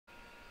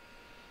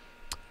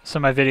So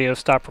my video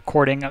stopped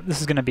recording. This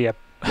is going to be a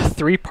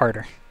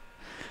three-parter.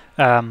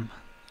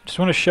 Just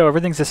want to show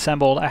everything's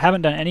assembled. I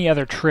haven't done any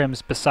other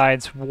trims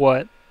besides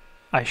what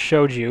I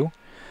showed you.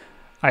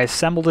 I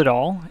assembled it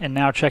all, and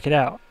now check it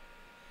out.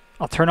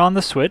 I'll turn on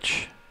the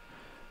switch,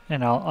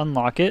 and I'll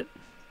unlock it.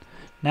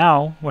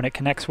 Now, when it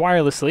connects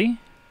wirelessly,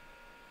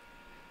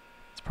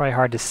 it's probably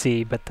hard to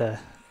see, but the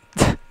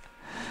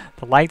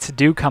the lights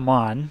do come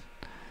on.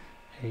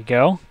 There you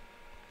go.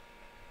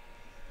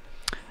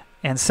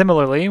 And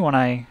similarly, when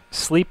I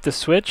sleep the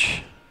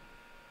switch,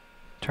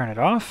 turn it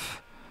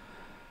off,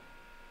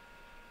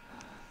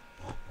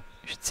 you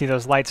should see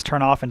those lights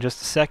turn off in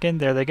just a second.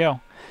 There they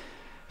go.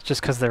 It's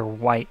just because they're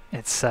white.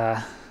 It's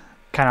kind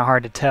of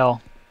hard to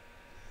tell.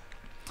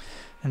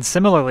 And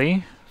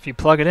similarly, if you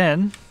plug it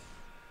in,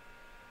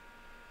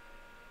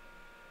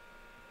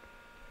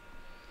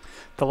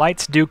 the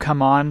lights do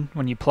come on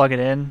when you plug it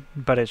in,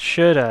 but it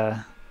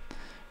should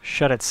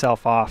shut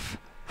itself off.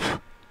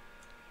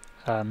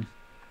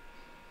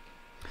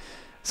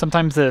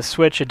 Sometimes the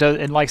switch,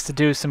 it likes to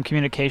do some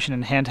communication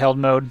in handheld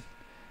mode,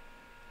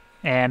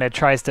 and it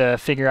tries to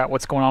figure out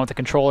what's going on with the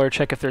controller,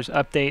 check if there's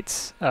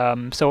updates.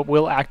 So it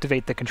will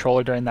activate the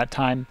controller during that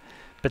time,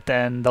 but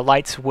then the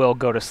lights will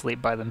go to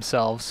sleep by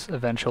themselves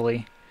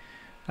eventually.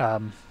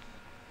 So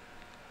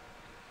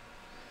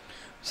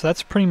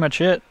that's pretty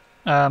much it.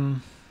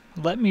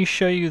 Let me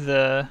show you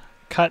the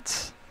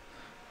cuts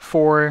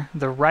for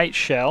the right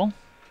shell,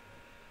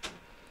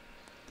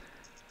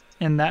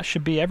 and that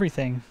should be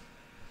everything.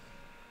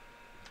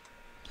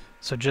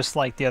 So just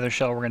like the other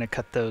shell, we're going to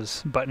cut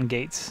those button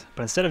gates,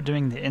 but instead of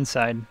doing the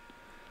inside,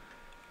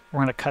 we're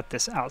going to cut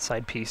this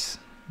outside piece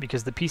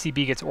because the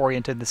PCB gets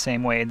oriented the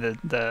same way.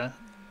 The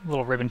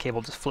little ribbon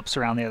cable just flips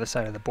around the other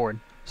side of the board.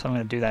 So I'm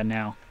going to do that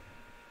now.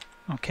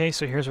 Okay,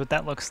 so here's what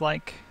that looks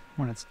like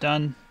when it's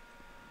done.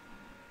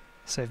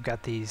 So I've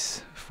got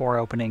these 4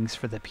 openings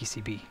for the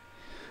PCB.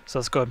 So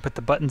let's go ahead and put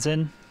the buttons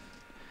in,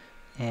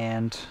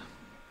 and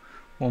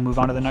we'll move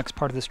on to the next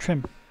part of this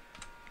trim.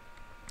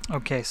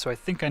 Okay, so I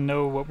think I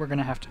know what we're going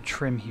to have to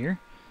trim here,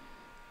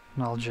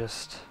 and I'll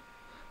just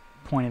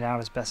point it out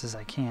as best as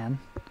I can.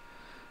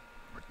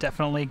 We're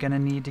definitely going to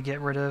need to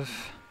get rid of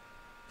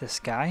this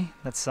guy.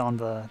 That's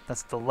the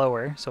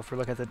lower. So if we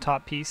look at the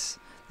top piece,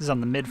 this is on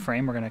the mid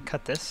frame. We're going to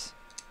cut this.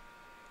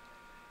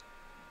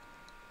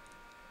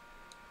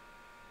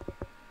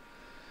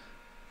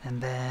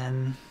 And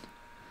then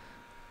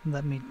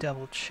let me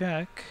double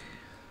check.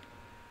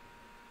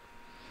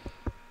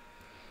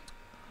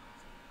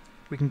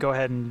 We can go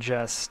ahead and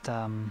just,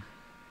 we're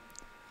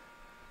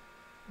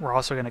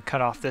also going to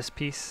cut off this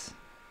piece.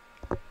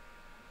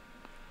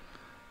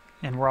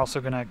 And we're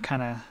also going to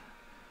kind of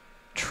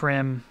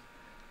trim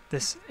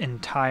this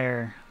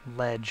entire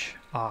ledge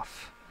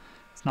off.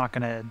 It's not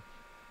going to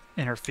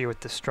interfere with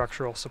the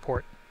structural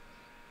support.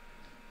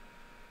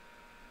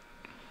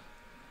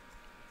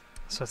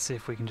 So let's see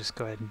if we can just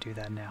go ahead and do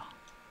that now.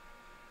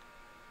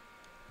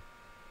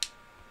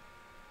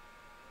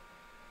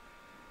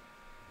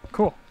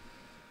 Cool.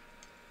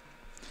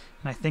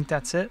 And I think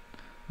that's it.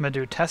 I'm going to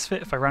do a test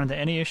fit. If I run into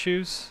any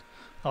issues,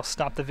 I'll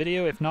stop the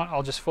video. If not,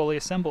 I'll just fully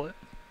assemble it.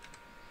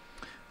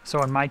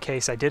 So in my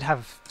case, I did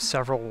have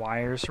several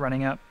wires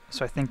running up.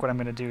 So I think what I'm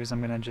going to do is I'm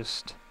going to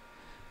just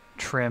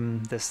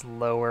trim this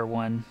lower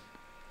one.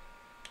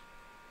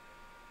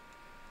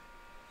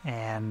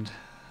 And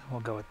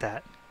we'll go with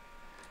that.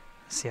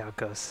 See how it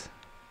goes.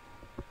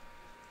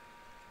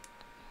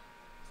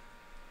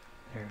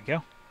 There we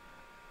go.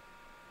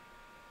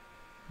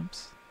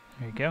 Oops.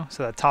 There you go.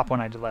 So that top one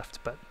I left,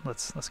 but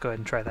let's go ahead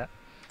and try that.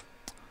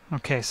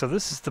 Okay, so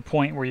this is the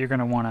point where you're going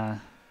to want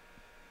to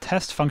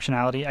test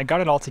functionality. I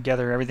got it all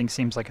together. Everything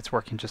seems like it's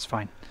working just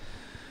fine.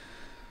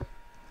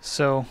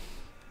 So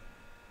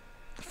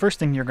the first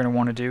thing you're going to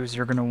want to do is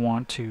you're going to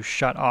want to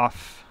shut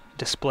off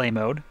display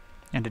mode.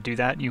 And to do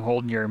that, you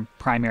hold your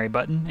primary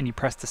button and you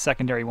press the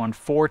secondary one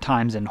 4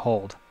 times and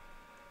hold.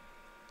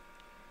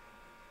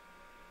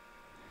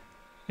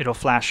 It'll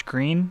flash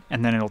green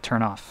and then it'll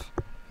turn off.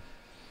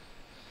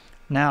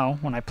 Now,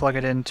 when I plug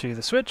it into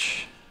the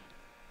switch,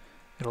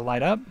 it'll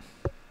light up.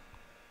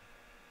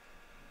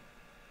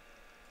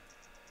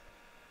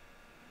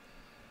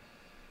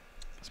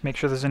 Let's make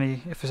sure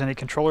if there's any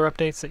controller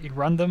updates that you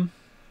run them.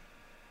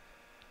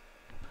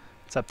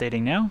 It's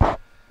updating now.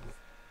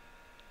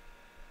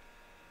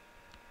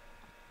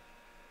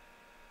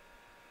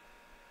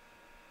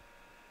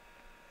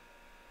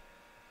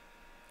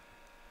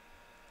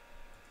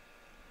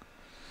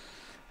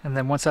 And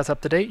then once that's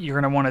up to date, you're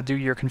going to want to do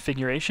your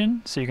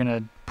configuration. So you're going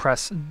to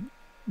press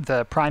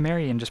the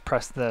primary and just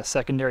press the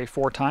secondary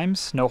 4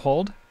 times, no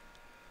hold.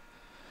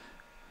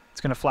 It's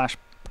going to flash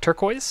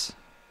turquoise.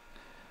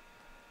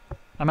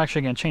 I'm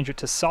actually going to change it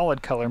to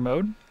solid color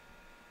mode.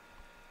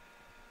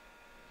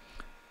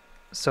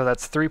 So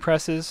that's 3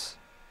 presses,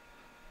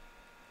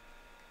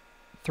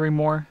 3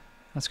 more.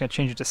 That's going to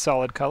change it to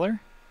solid color.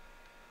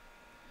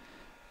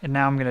 And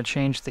now I'm going to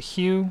change the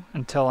hue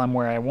until I'm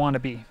where I want to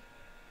be.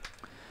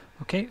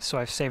 Okay, so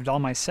I've saved all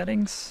my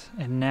settings,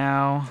 and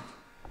now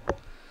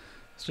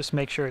Let's just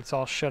make sure it's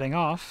all shutting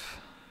off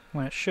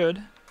when it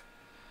should.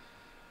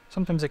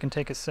 Sometimes it can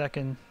take a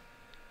second.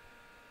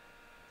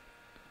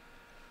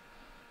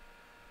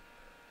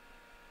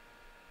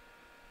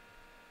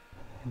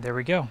 And there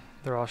we go.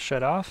 They're all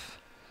shut off.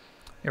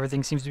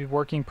 Everything seems to be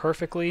working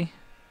perfectly.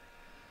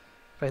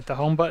 If I hit the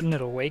home button,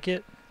 it'll wake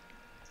it.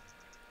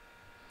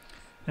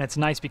 And it's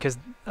nice because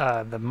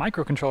the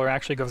microcontroller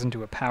actually goes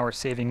into a power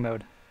saving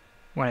mode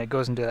when it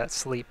goes into that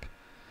sleep.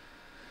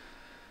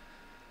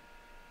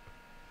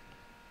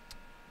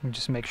 And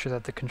just make sure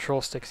that the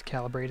control stick's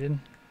calibrated.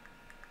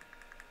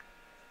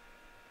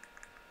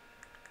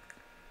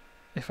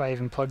 If I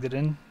even plugged it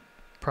in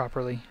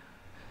properly,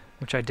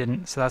 which I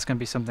didn't, so that's going to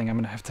be something I'm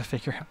going to have to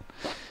figure out.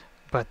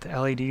 But the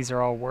LEDs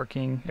are all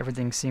working.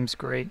 Everything seems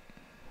great.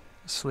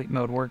 Sleep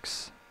mode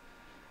works.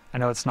 I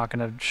know it's not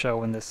going to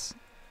show in this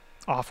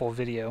awful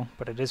video,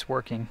 but it is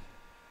working.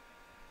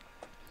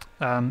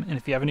 And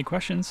if you have any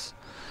questions,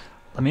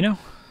 let me know.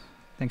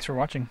 Thanks for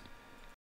watching.